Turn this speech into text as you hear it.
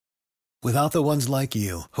Without the ones like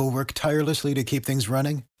you, who work tirelessly to keep things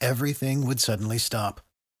running, everything would suddenly stop.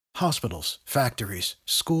 Hospitals, factories,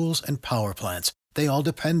 schools, and power plants, they all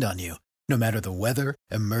depend on you. No matter the weather,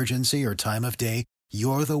 emergency, or time of day,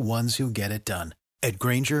 you're the ones who get it done. At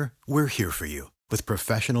Grainger, we're here for you with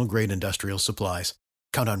professional-grade industrial supplies.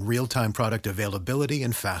 Count on real-time product availability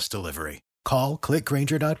and fast delivery. Call,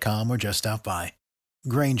 clickgrainger.com, or just stop by.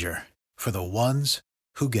 Grainger, for the ones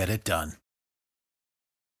who get it done.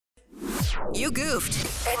 You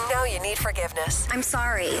goofed, and now you need forgiveness. I'm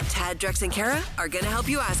sorry. Tad, Drex, and Kara are going to help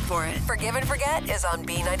you ask for it. Forgive and Forget is on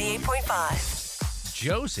B98.5.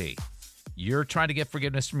 Josie, you're trying to get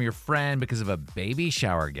forgiveness from your friend because of a baby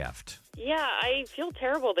shower gift. Yeah, I feel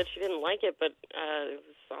terrible that she didn't like it, but it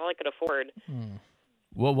was all I could afford.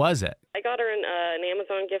 What was it? I got her an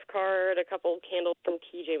Amazon gift card, a couple candles from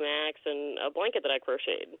TJ Maxx, and a blanket that I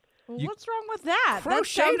crocheted. What's wrong with that? That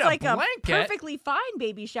Crocheted sounds like a blanket? a perfectly fine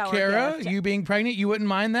baby shower Kara, gift. you being pregnant, you wouldn't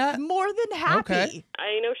mind that? More than happy. Okay.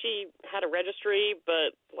 I know she had a registry,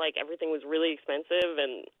 but everything was really expensive,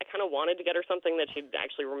 and I kind of wanted to get her something that she'd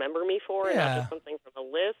actually remember me for, and not just something from a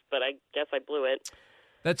list, but I guess I blew it.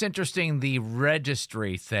 That's interesting, the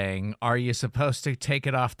registry thing. Are you supposed to take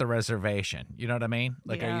it off the reservation? You know what I mean?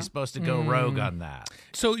 Are you supposed to go rogue on that?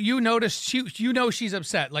 So you noticed, she's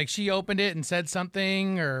upset. Like she opened it and said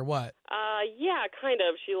something or what? Yeah, kind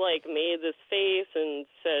of. She made this face and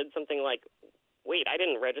said something like, "Wait, I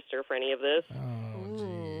didn't register for any of this." Oh,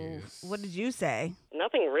 jeez. What did you say?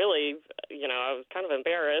 Nothing really. I was kind of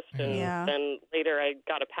embarrassed, and Yeah. then later I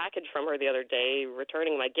got a package from her the other day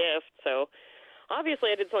returning my gift, so obviously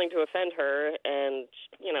I did something to offend her, and,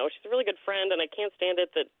 she's a really good friend, and I can't stand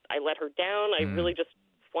it that I let her down. I really just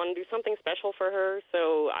want to do something special for her,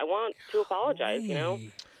 so I want to apologize,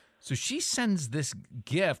 So she sends this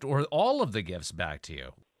gift or all of the gifts back to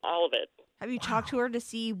you. All of it. Have you talked to her to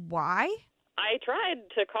see why? I tried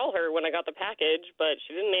to call her when I got the package, but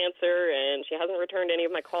she didn't answer, and she hasn't returned any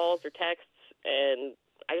of my calls or texts, and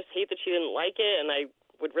I just hate that she didn't like it, and I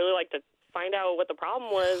would really like to find out what the problem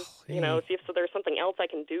was, see if there's something else I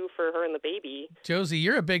can do for her and the baby. Josie,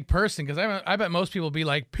 you're a big person because I bet most people be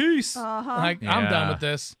like, peace. I'm done with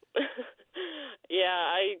this. Yeah,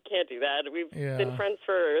 I can't do that. We've been friends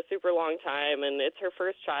for a super long time, and it's her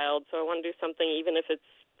first child, so I want to do something, even if it's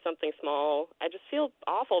something small. I just feel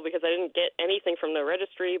awful because I didn't get anything from the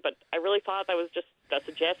registry, but I really thought that was just a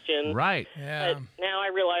suggestion. Right. Yeah. But now I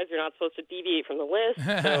realize you're not supposed to deviate from the list.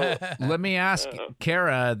 So, Let me ask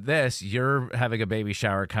Kara this. You're having a baby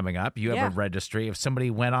shower coming up. You have a registry. If somebody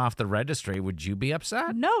went off the registry, would you be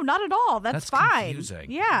upset? No, not at all. That's fine. Confusing.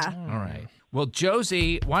 Yeah. All right. Well,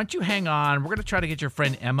 Josie, why don't you hang on? We're going to try to get your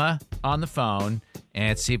friend Emma on the phone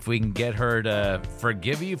and see if we can get her to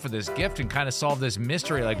forgive you for this gift and kind of solve this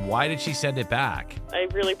mystery. Why did she send it back? I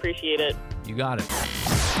really appreciate it. You got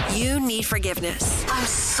it. You need forgiveness. I'm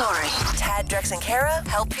sorry. Tad, Drex, and Kara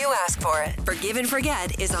help you ask for it. Forgive and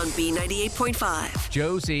Forget is on B98.5.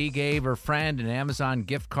 Josie gave her friend an Amazon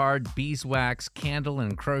gift card, beeswax, candle,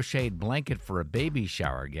 and crocheted blanket for a baby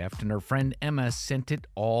shower gift, and her friend Emma sent it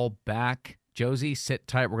all back. Josie, sit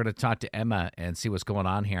tight. We're going to talk to Emma and see what's going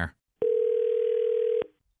on here.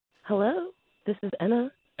 Hello, this is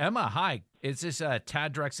Emma. Emma, hi. Is this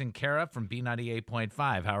Tad, Drex, and Kara from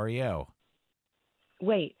B98.5? How are you?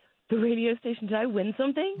 Wait, the radio station, did I win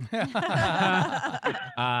something?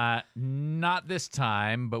 Not this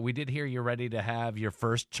time, but we did hear you're ready to have your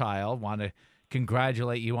first child. Want to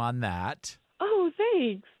congratulate you on that. Oh,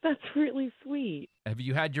 thanks. That's really sweet. Have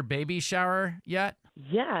you had your baby shower yet?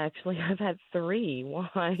 Yeah, actually, I've had 3.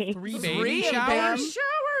 Why? Three Three baby of them?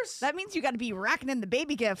 showers? That means you got to be racking in the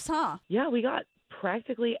baby gifts, huh? Yeah, we got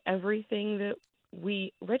practically everything that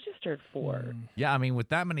we registered for. Yeah, I mean, with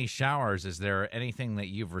that many showers, is there anything that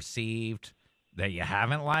you've received that you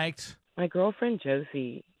haven't liked? My girlfriend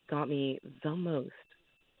Josie got me the most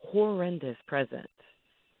horrendous present,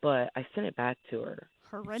 but I sent it back to her.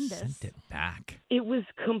 Horrendous. Sent it back. It was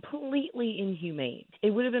completely inhumane. It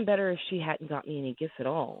would have been better if she hadn't got me any gifts at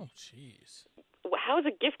all. Oh, jeez. How is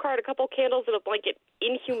a gift card, a couple candles, and a blanket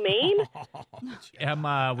inhumane?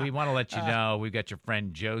 Emma, we want to let you know we've got your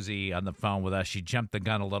friend Josie on the phone with us. She jumped the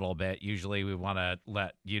gun a little bit. Usually we want to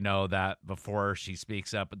let you know that before she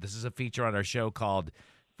speaks up, but this is a feature on our show called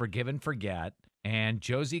Forgive and Forget. And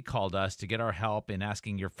Josie called us to get our help in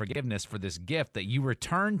asking your forgiveness for this gift that you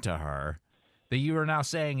returned to her that you are now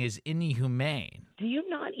saying is inhumane. Do you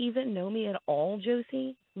not even know me at all,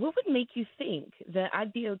 Josie? What would make you think that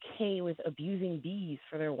I'd be okay with abusing bees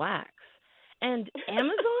for their wax? And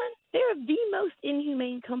Amazon, they're the most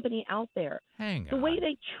inhumane company out there. Hang The on. way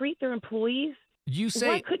they treat their employees, You Why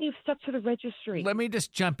say, couldn't you have stuck to the registry? let me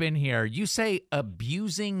just jump in here. You say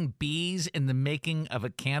abusing bees in the making of a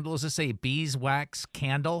candle. Does it say beeswax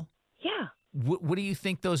candle? Yeah. What do you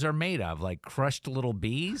think those are made of? Like crushed little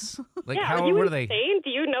bees? Like Yeah, how are you what insane? are they? Do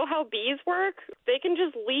you know how bees work? They can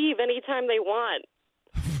just leave anytime they want.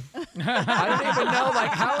 I don't even know.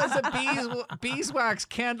 Like, how is a beeswax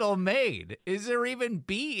candle made? Is there even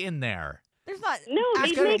bee in there? There's not. No, they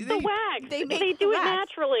actually, make the wax. They make They the do it wax.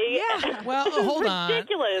 naturally. Yeah. Well, This is hold on.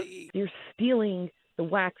 ridiculous. You're stealing the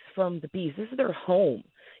wax from the bees. This is their home.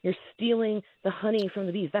 You're stealing the honey from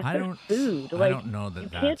the bees. That's I their don't- food. I Like, don't know that you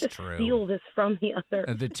that's can't just true. steal this from the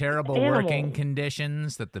other. The terrible Animals. working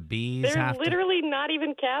conditions that the bees They're have literally not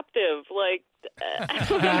even captive. Like, I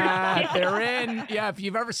don't to. understand. They're in. Yeah, if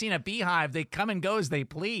you've ever seen a beehive, they come and go as they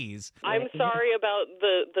please. I'm sorry about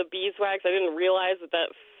the beeswax. I didn't realize that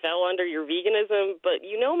fell under your veganism, but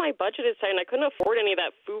you know my budget is tight and I couldn't afford any of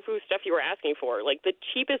that foo-foo stuff you were asking for. Like, the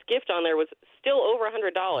cheapest gift on there was still over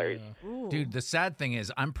 $100. Dude, the sad thing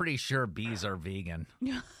is, I'm pretty sure bees are vegan.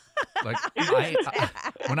 Like,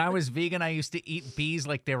 when I was vegan, I used to eat bees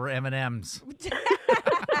like they were M&Ms.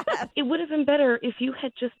 It would have been better if you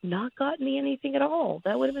had just not gotten me anything at all.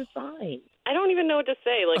 That would have been fine. I don't even know what to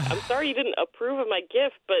say. Like, I'm sorry you didn't approve of my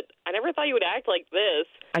gift, but I never thought you would act like this.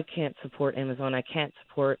 I can't support Amazon. I can't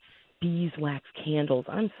support beeswax candles.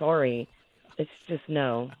 I'm sorry. It's just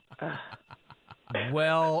no. Ugh.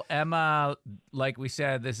 Well, Emma, like we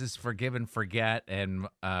said, this is Forgive and Forget, and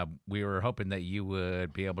we were hoping that you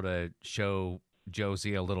would be able to show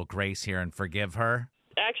Josie a little grace here and forgive her.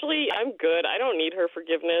 Actually, I'm good. I don't need her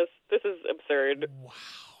forgiveness. This is absurd. Wow.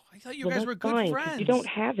 I thought you Well, guys that's were good fine, 'cause friends. You don't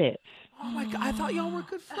have it. Oh my God. I thought y'all were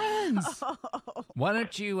good friends. Why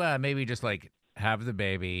don't you maybe just like have the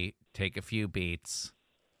baby, take a few beats,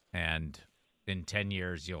 and in 10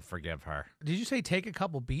 years you'll forgive her. Did you say take a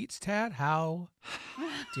couple beats, Tad? How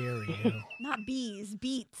dare you? Not bees,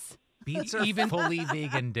 beets. Beets are Even fully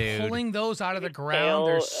vegan, dude. Pulling those out of the ground,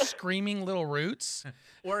 they're screaming little roots.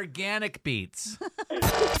 Organic beets.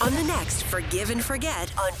 On the next Forgive and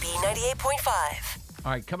Forget on B98.5.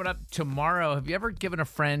 All right, coming up tomorrow, have you ever given a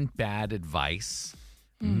friend bad advice?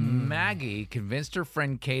 Maggie convinced her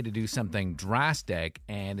friend Kay to do something drastic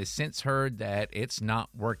and has since heard that it's not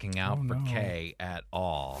working out for Kay at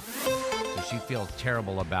all. So she feels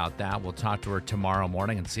terrible about that. We'll talk to her tomorrow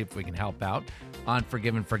morning and see if we can help out on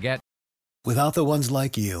Forgive and Forget. Without the ones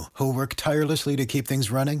like you, who work tirelessly to keep things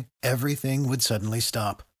running, everything would suddenly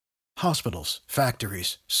stop. Hospitals,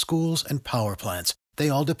 factories, schools, and power plants, they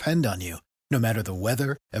all depend on you. No matter the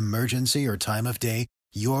weather, emergency, or time of day,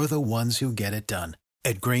 you're the ones who get it done.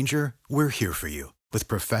 At Grainger, we're here for you with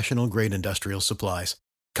professional-grade industrial supplies.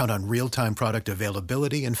 Count on real-time product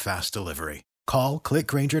availability and fast delivery. Call, click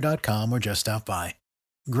Grainger.com, or just stop by.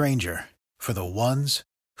 Grainger, for the ones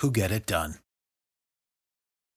who get it done.